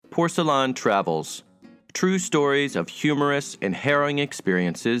Porcelain Travels. True stories of humorous and harrowing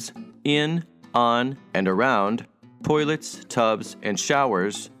experiences in, on, and around toilets, tubs, and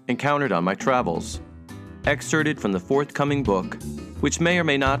showers encountered on my travels. Excerpted from the forthcoming book, which may or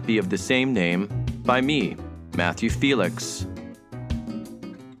may not be of the same name, by me, Matthew Felix.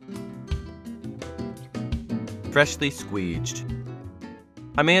 Freshly squeeged.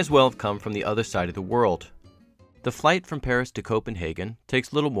 I may as well have come from the other side of the world. The flight from Paris to Copenhagen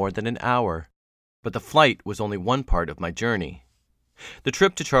takes little more than an hour, but the flight was only one part of my journey. The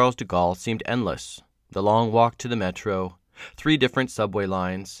trip to Charles de Gaulle seemed endless. The long walk to the metro, 3 different subway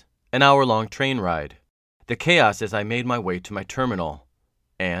lines, an hour-long train ride, the chaos as I made my way to my terminal,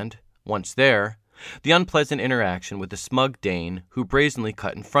 and, once there, the unpleasant interaction with the smug Dane who brazenly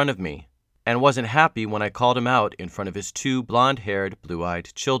cut in front of me, and wasn't happy when I called him out in front of his 2 blonde-haired,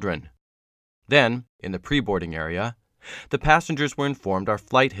 blue-eyed children. Then, in the pre-boarding area, the passengers were informed our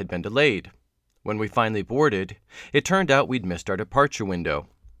flight had been delayed. When we finally boarded, it turned out we'd missed our departure window.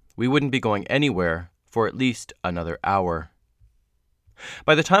 We wouldn't be going anywhere for at least another hour.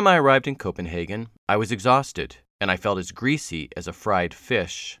 By the time I arrived in Copenhagen, I was exhausted, and I felt as greasy as a fried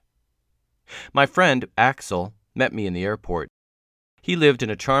fish. My friend, Axel, met me in the airport. He lived in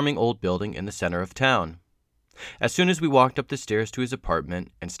a charming old building in the center of town. As soon as we walked up the stairs to his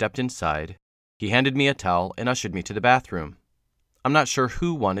apartment and stepped inside, he handed me a towel and ushered me to the bathroom. I'm not sure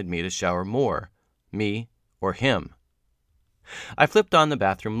who wanted me to shower more, me or him. I flipped on the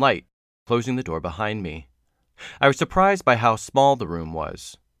bathroom light, closing the door behind me. I was surprised by how small the room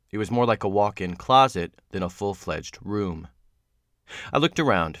was. It was more like a walk-in closet than a full-fledged room. I looked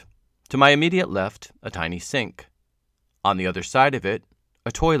around. To my immediate left, a tiny sink. On the other side of it,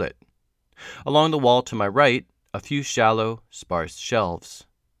 a toilet. Along the wall to my right, a few shallow, sparse shelves.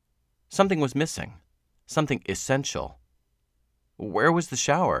 Something was missing. Something essential. Where was the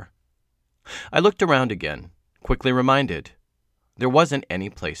shower? I looked around again, quickly reminded. There wasn't any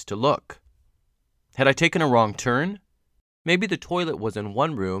place to look. Had I taken a wrong turn? Maybe the toilet was in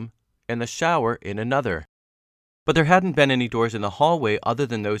one room and the shower in another. But there hadn't been any doors in the hallway other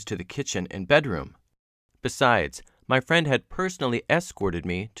than those to the kitchen and bedroom. Besides, my friend had personally escorted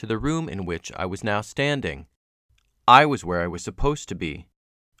me to the room in which I was now standing. I was where I was supposed to be.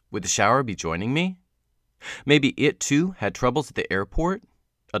 Would the shower be joining me? Maybe it, too, had troubles at the airport?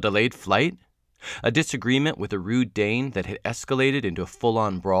 A delayed flight? A disagreement with a rude Dane that had escalated into a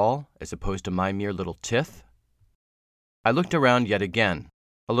full-on brawl, as opposed to my mere little tiff? I looked around yet again,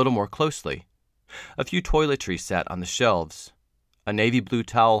 a little more closely. A few toiletries sat on the shelves. A navy blue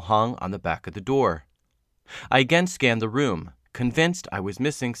towel hung on the back of the door. I again scanned the room, convinced I was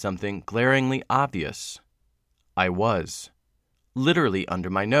missing something glaringly obvious. I was. Literally under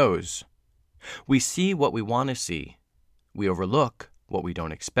my nose. We see what we want to see. We overlook what we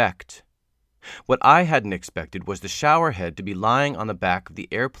don't expect. What I hadn't expected was the shower head to be lying on the back of the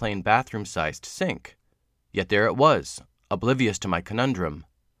airplane bathroom-sized sink. Yet there it was, oblivious to my conundrum.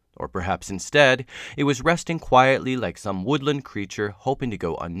 Or perhaps instead, it was resting quietly like some woodland creature hoping to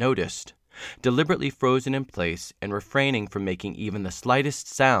go unnoticed, deliberately frozen in place and refraining from making even the slightest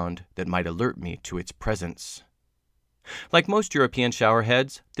sound that might alert me to its presence. Like most European shower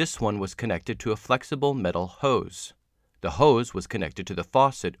heads, this one was connected to a flexible metal hose. The hose was connected to the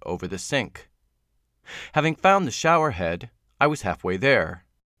faucet over the sink. Having found the shower head, I was halfway there.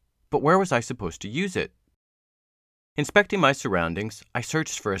 But where was I supposed to use it? Inspecting my surroundings, I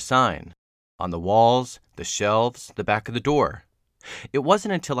searched for a sign. On the walls, the shelves, the back of the door. It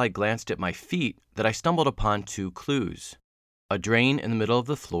wasn't until I glanced at my feet that I stumbled upon 2 clues. A drain in the middle of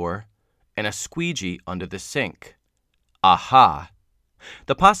the floor, and a squeegee under the sink. Aha!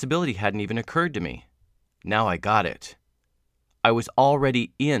 The possibility hadn't even occurred to me. Now I got it. I was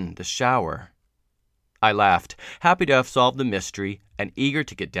already in the shower. I laughed, happy to have solved the mystery and eager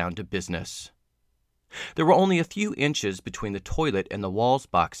to get down to business. There were only a few inches between the toilet and the walls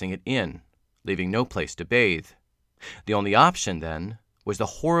boxing it in, leaving no place to bathe. The only option, then, was the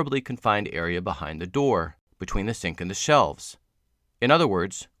horribly confined area behind the door, between the sink and the shelves. In other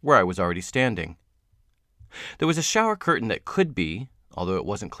words, where I was already standing. There was a shower curtain that could be, although it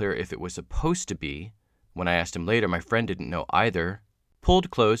wasn't clear if it was supposed to be. When I asked him later, my friend didn't know either.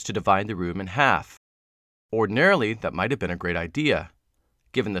 Pulled close to divide the room in half. Ordinarily, that might have been a great idea.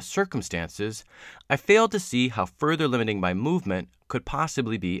 Given the circumstances, I failed to see how further limiting my movement could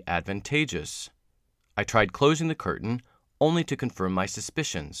possibly be advantageous. I tried closing the curtain, only to confirm my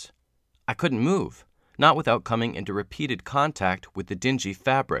suspicions. I couldn't move, not without coming into repeated contact with the dingy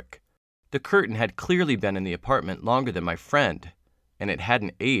fabric. The curtain had clearly been in the apartment longer than my friend, and it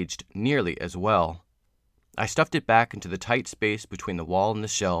hadn't aged nearly as well. I stuffed it back into the tight space between the wall and the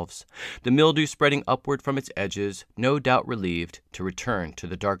shelves, the mildew spreading upward from its edges, no doubt relieved to return to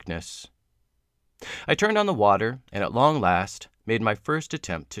the darkness. I turned on the water and at long last made my first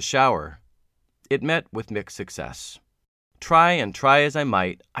attempt to shower. It met with mixed success. Try as I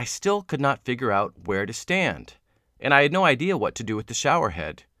might, I still could not figure out where to stand, and I had no idea what to do with the shower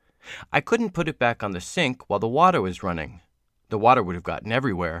head. I couldn't put it back on the sink while the water was running. The water would have gotten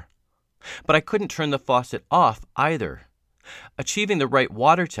everywhere. But I couldn't turn the faucet off either. Achieving the right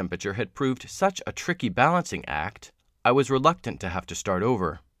water temperature had proved such a tricky balancing act, I was reluctant to have to start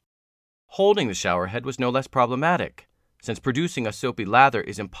over. Holding the shower head was no less problematic, since producing a soapy lather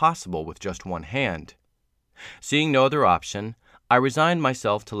is impossible with just one hand. Seeing no other option, I resigned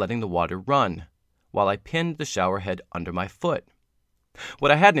myself to letting the water run, while I pinned the shower head under my foot.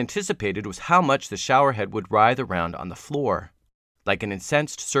 What I hadn't anticipated was how much the shower head would writhe around on the floor. Like an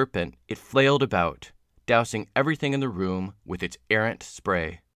incensed serpent, it flailed about, dousing everything in the room with its errant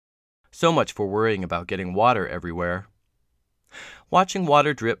spray. So much for worrying about getting water everywhere. Watching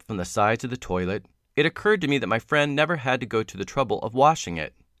water drip from the sides of the toilet, it occurred to me that my friend never had to go to the trouble of washing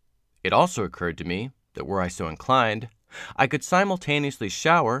it. It also occurred to me that were I so inclined, I could simultaneously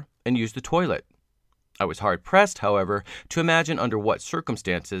shower and use the toilet. I was hard-pressed, however, to imagine under what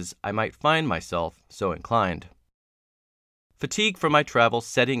circumstances I might find myself so inclined. Fatigue from my travels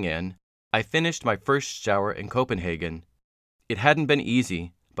setting in, I finished my first shower in Copenhagen. It hadn't been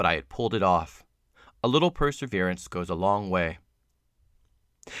easy, but I had pulled it off. A little perseverance goes a long way.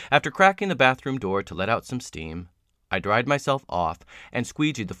 After cracking the bathroom door to let out some steam, I dried myself off and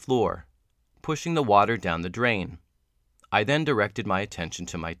squeegeed the floor, pushing the water down the drain. I then directed my attention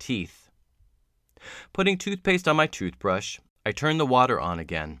to my teeth. Putting toothpaste on my toothbrush, I turned the water on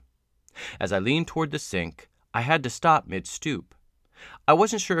again. As I leaned toward the sink, I had to stop mid-stoop. I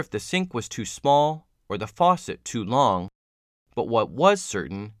wasn't sure if the sink was too small or the faucet too long, but what was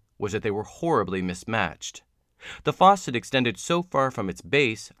certain was that they were horribly mismatched. The faucet extended so far from its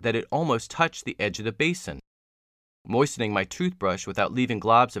base that it almost touched the edge of the basin. Moistening my toothbrush without leaving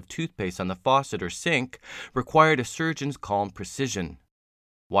globs of toothpaste on the faucet or sink required a surgeon's calm precision.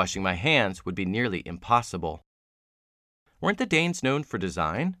 Washing my hands would be nearly impossible. Weren't the Danes known for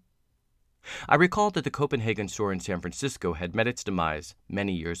design? I recalled that the Copenhagen store in San Francisco had met its demise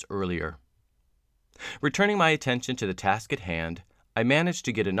many years earlier. Returning my attention to the task at hand, I managed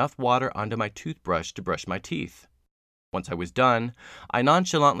to get enough water onto my toothbrush to brush my teeth. Once I was done, I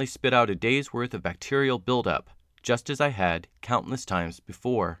nonchalantly spit out a day's worth of bacterial buildup, just as I had countless times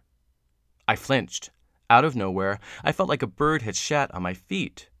before. I flinched. Out of nowhere, I felt like a bird had shat on my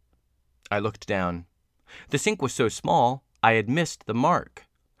feet. I looked down. The sink was so small, I had missed the mark.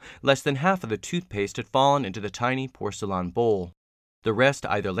 Less than half of the toothpaste had fallen into the tiny porcelain bowl, the rest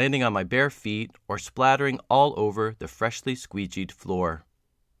either landing on my bare feet or splattering all over the freshly squeegeed floor.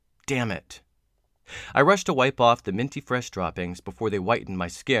 Damn it! I rushed to wipe off the minty fresh droppings before they whitened my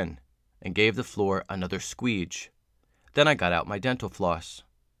skin, and gave the floor another squeege. Then I got out my dental floss.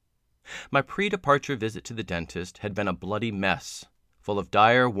 My pre-departure visit to the dentist had been a bloody mess, full of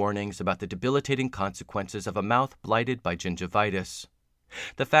dire warnings about the debilitating consequences of a mouth blighted by gingivitis.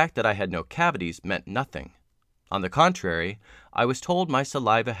 The fact that I had no cavities meant nothing. On the contrary, I was told my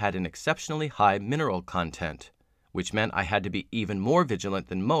saliva had an exceptionally high mineral content, which meant I had to be even more vigilant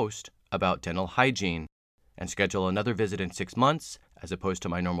than most about dental hygiene, and schedule another visit in 6 months, as opposed to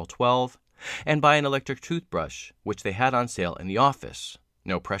my normal 12, and buy an electric toothbrush, which they had on sale in the office.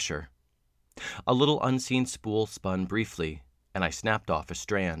 No pressure. A little unseen spool spun briefly, and I snapped off a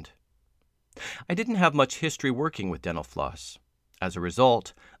strand. I didn't have much history working with dental floss. As a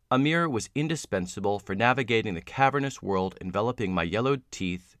result, a mirror was indispensable for navigating the cavernous world enveloping my yellowed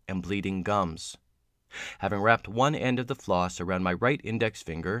teeth and bleeding gums. Having wrapped one end of the floss around my right index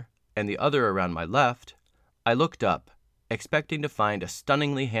finger and the other around my left, I looked up, expecting to find a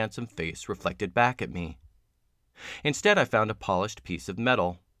stunningly handsome face reflected back at me. Instead, I found a polished piece of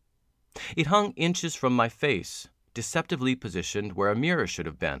metal. It hung inches from my face, deceptively positioned where a mirror should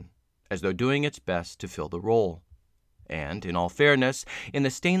have been, as though doing its best to fill the role. And, in all fairness, in the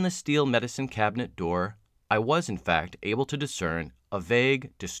stainless steel medicine cabinet door, I was in fact able to discern a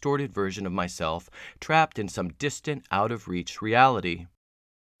vague, distorted version of myself trapped in some distant, out-of-reach reality.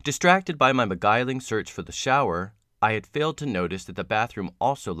 Distracted by my beguiling search for the shower, I had failed to notice that the bathroom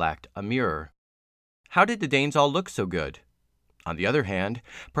also lacked a mirror. How did the Danes all look so good? On the other hand,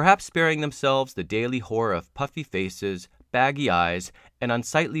 perhaps sparing themselves the daily horror of puffy faces, baggy eyes, and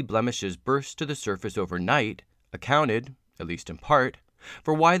unsightly blemishes burst to the surface overnight, accounted, at least in part,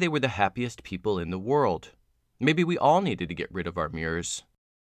 for why they were the happiest people in the world. Maybe we all needed to get rid of our mirrors.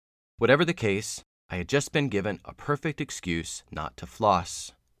 Whatever the case, I had just been given a perfect excuse not to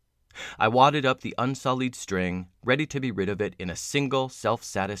floss. I wadded up the unsullied string, ready to be rid of it in a single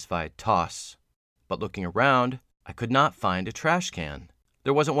self-satisfied toss. But looking around, I could not find a trash can.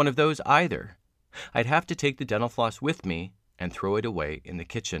 There wasn't one of those either. I'd have to take the dental floss with me and throw it away in the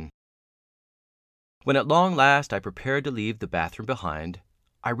kitchen. When at long last I prepared to leave the bathroom behind,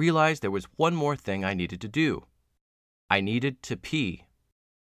 I realized there was one more thing I needed to do. I needed to pee.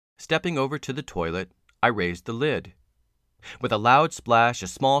 Stepping over to the toilet, I raised the lid. With a loud splash, a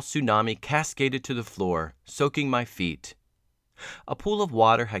small tsunami cascaded to the floor, soaking my feet. A pool of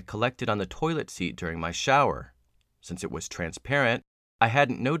water had collected on the toilet seat during my shower. Since it was transparent, I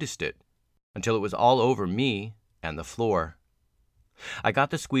hadn't noticed it until it was all over me and the floor. I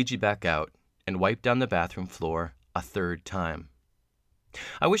got the squeegee back out and wiped down the bathroom floor a third time.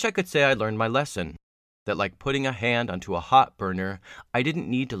 I wish I could say I learned my lesson, that like putting a hand onto a hot burner, I didn't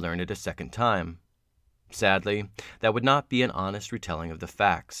need to learn it a second time. Sadly, that would not be an honest retelling of the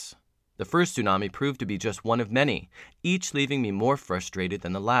facts. The first tsunami proved to be just one of many, each leaving me more frustrated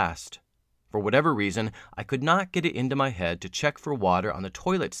than the last. For whatever reason, I could not get it into my head to check for water on the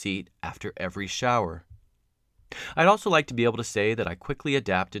toilet seat after every shower. I'd also like to be able to say that I quickly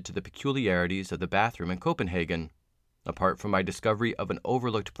adapted to the peculiarities of the bathroom in Copenhagen. Apart from my discovery of an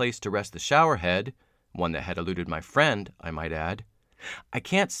overlooked place to rest the shower head, one that had eluded my friend, I might add, I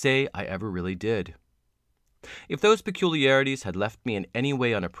can't say I ever really did. If those peculiarities had left me in any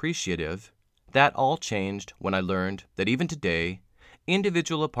way unappreciative, that all changed when I learned that even today,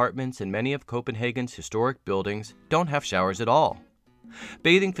 individual apartments in many of Copenhagen's historic buildings don't have showers at all.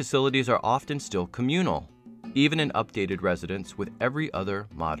 Bathing facilities are often still communal, even in updated residents with every other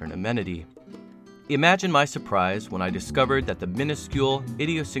modern amenity. Imagine my surprise when I discovered that the minuscule,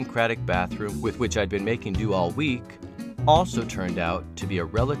 idiosyncratic bathroom with which I'd been making do all week also turned out to be a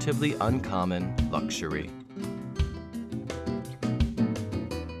relatively uncommon luxury.